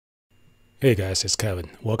Hey guys, it's Kevin.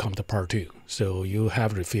 Welcome to part 2. So you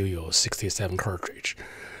have refilled your 67 cartridge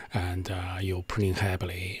and you're printing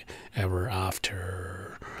happily ever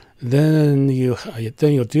after. Then you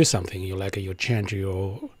do something. You change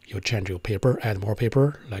your paper, add more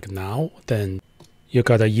paper like now. Then you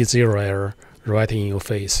got a E0 error right in your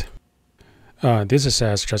face. This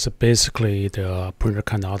is just basically the printer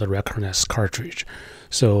cannot recognize cartridge.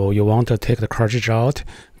 So you want to take the cartridge out,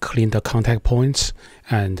 clean the contact points,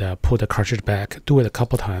 and put the cartridge back. Do it a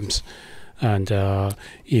couple times. And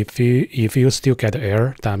if you still get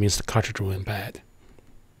error, that means the cartridge went bad.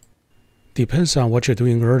 Depends on what you're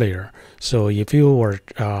doing earlier. So if you were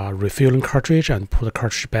refilling cartridge and put the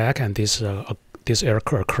cartridge back, and this error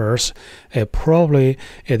occurs,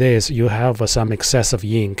 it is you have some excessive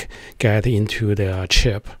ink get into the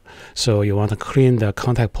chip. So you want to clean the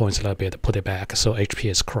contact points a little bit, put it back, so HP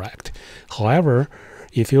is correct. However,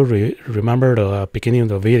 if you remember the beginning of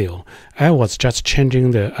the video, I was just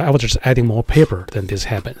adding more paper, then this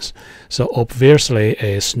happens. So obviously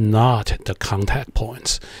it's not the contact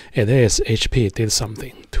points. It is HP did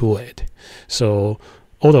something to it. So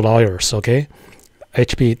all the lawyers, okay?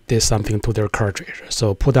 HP did something to their cartridge.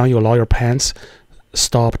 So put down your lawyer pants,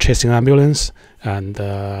 stop chasing ambulance, and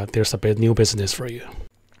there's a new business for you.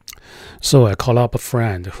 So I call up a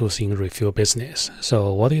friend who's in refill business.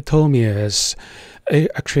 So what he told me is,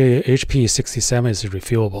 actually HP 67 is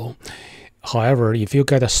refillable. However, if you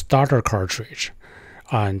get a starter cartridge,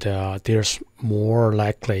 and there's more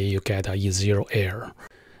likely you get a E0 error.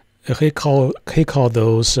 He called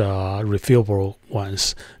those refillable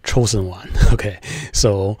ones chosen one. Okay,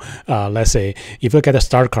 so let's say if you get a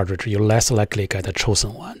starter cartridge, you're less likely get a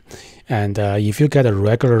chosen one. And if you get a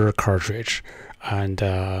regular cartridge, and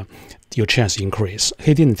your chance increase.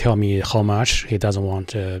 He didn't tell me how much. He doesn't want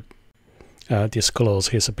to disclose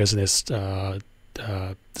his business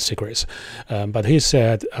secrets. But he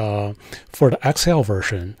said for the XL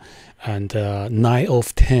version, and 9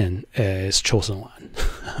 of 10 is chosen one.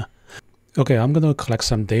 Okay, I'm going to collect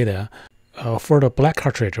some data. For the black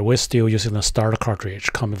cartridge, we're still using the starter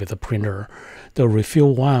cartridge coming with the printer. The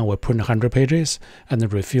refill 1 will print 100 pages, and the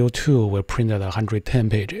refill 2 will print 110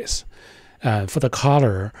 pages. For the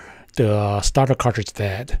color, the starter cartridge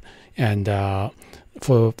dead, and then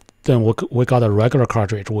we got a regular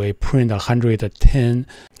cartridge. We print 110,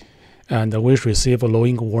 and we receive a low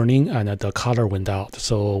ink warning, and the color went out.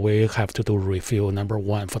 So we have to do refill number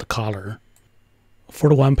 1 for the color.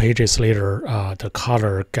 41 pages later, the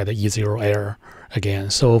color got an E0 error again.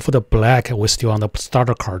 So for the black, we're still on the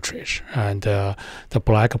starter cartridge, and the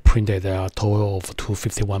black printed a total of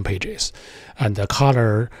 251 pages, and the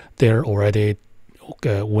color there already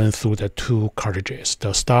went through the 2 cartridges.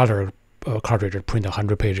 The starter cartridge printed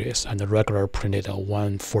 100 pages, and the regular printed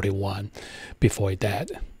 141 before it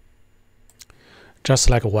died. Just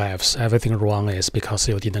like WAVs, everything wrong is because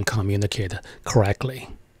you didn't communicate correctly.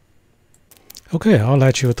 Okay, I'll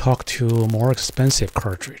let you talk to more expensive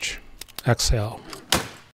cartridge, XL.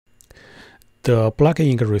 The black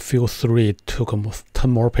ink refill 3 took 10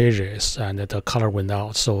 more pages, and the color went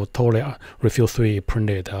out. So totally refill 3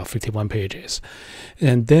 printed 51 pages.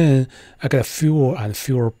 And then I got fewer and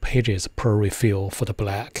fewer pages per refill for the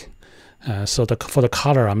black. So for the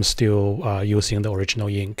color, I'm still using the original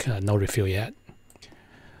ink, no refill yet.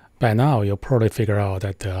 By now, you'll probably figure out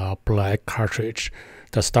that the black cartridge,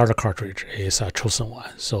 the starter cartridge, is a chosen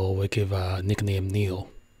one. So we give a nickname Neo.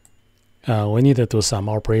 We need to do some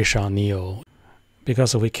operation on Neo,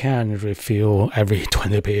 because we can refill every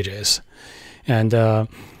 20 pages. And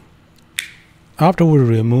after we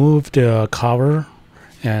remove the cover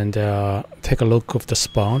and take a look of the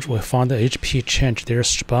sponge, we found that HP changed their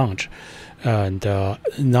sponge, and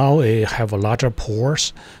now it have larger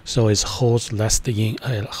pores, so it holds less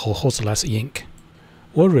ink.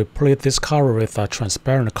 We'll replace this cover with a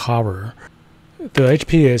transparent cover. The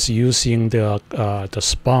HP is using the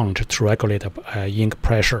sponge to regulate the ink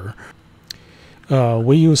pressure.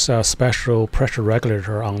 We use a special pressure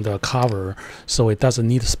regulator on the cover, so it doesn't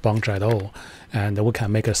need a sponge at all, and we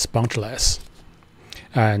can make it spongeless.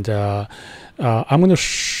 And I'm going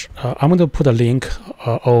to put a link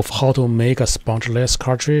of how to make a spongeless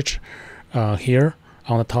cartridge here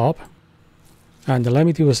on the top. And let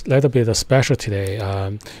me do a little bit of special today.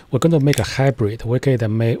 We're going to make a hybrid. We're going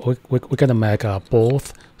to make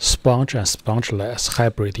both sponge and spongeless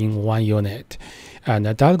hybrid in one unit. And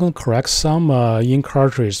that's going to correct some ink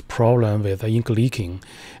cartridge problem with ink leaking,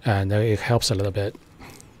 and it helps a little bit.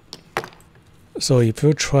 So if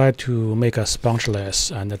you try to make a spongeless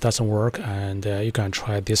and it doesn't work, and you can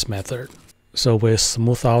try this method. So we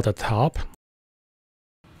smooth out the top,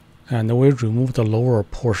 and we remove the lower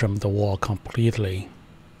portion of the wall completely.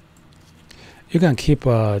 You can keep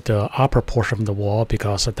the upper portion of the wall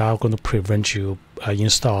because that's going to prevent you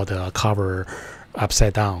install the cover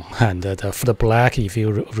upside down. And for the black, if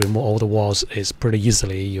you remove all the walls, it's pretty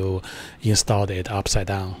easily you install it upside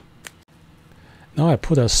down. Now I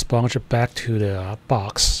put a sponge back to the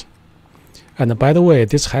box. And by the way,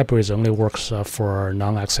 this hybrid only works for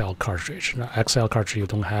non-XL cartridge. XL cartridge, you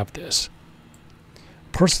don't have this.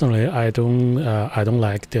 Personally, I don't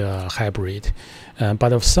like the hybrid,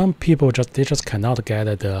 but some people just cannot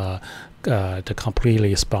get the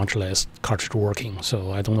completely spongeless cartridge working.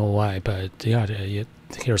 So I don't know why, but yeah,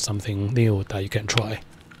 here's something new that you can try.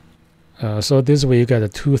 So this way you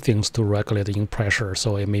get two things to regulate the ink pressure,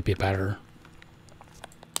 so it may be better.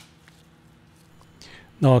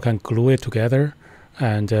 Now I can glue it together,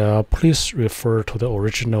 and please refer to the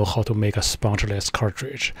original how to make a spongeless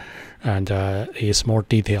cartridge, and it's more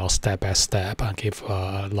detailed step by step and give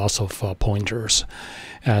lots of pointers.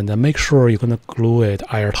 And make sure you're going to glue it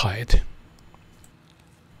airtight.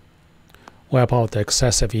 Wipe out the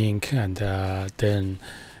excessive ink, and then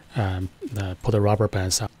put the rubber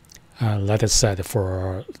bands on and let it set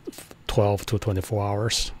for 12 to 24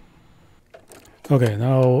 hours. Okay,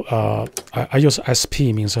 now I use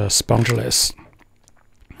SP, means spongeless.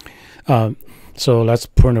 So let's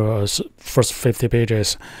print the first 50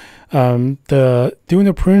 pages. During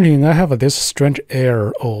the printing, I have this strange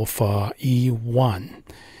error of E1.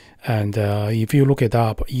 And if you look it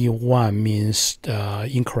up, E1 means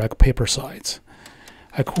incorrect paper size.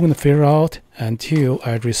 I couldn't figure out until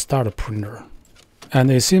I restart the printer. And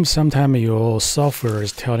it seems sometimes your software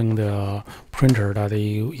is telling the printer that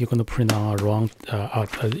you're going to print on a wrong,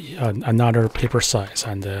 another paper size,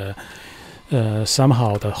 and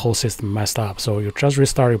somehow the whole system messed up. So you just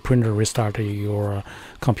restart your printer, restart your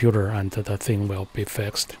computer, and the thing will be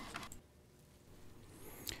fixed.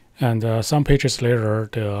 And some pages later,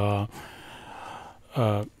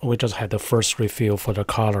 we just had the first refill for the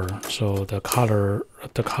color. So the color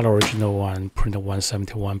original one printed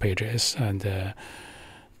 171 pages, and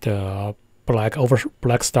the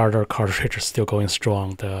black starter cartridge is still going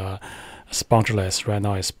strong. The spongeless right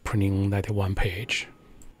now is printing 91 page.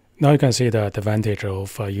 Now you can see the advantage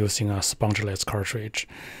of using a spongeless cartridge,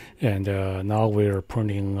 and now we're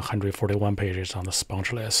printing 141 pages on the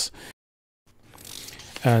spongeless.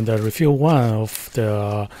 And refill 1 of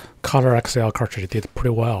the Color XL cartridge did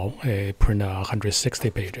pretty well. It printed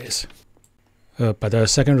 160 pages. But the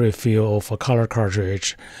second refill of a color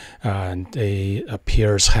cartridge, it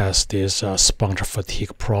appears has this sponge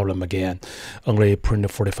fatigue problem again. Only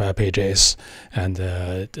printed 45 pages, and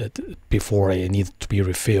before it needs to be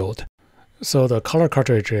refilled. So the color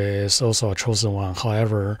cartridge is also a chosen one.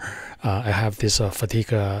 However, I have this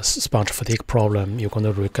sponge fatigue problem. You're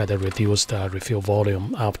going to get a reduced refill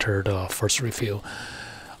volume after the first refill.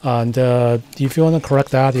 And if you want to correct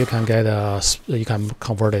that, you can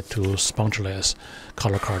convert it to spongeless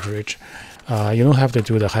color cartridge. You don't have to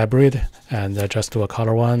do the hybrid, and just do a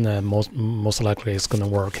color one, and most likely it's going to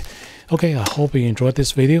work. Okay, I hope you enjoyed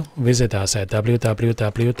this video. Visit us at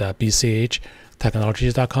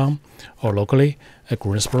www.bchtechnologies.com or locally at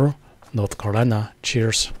Greensboro, North Carolina.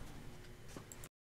 Cheers.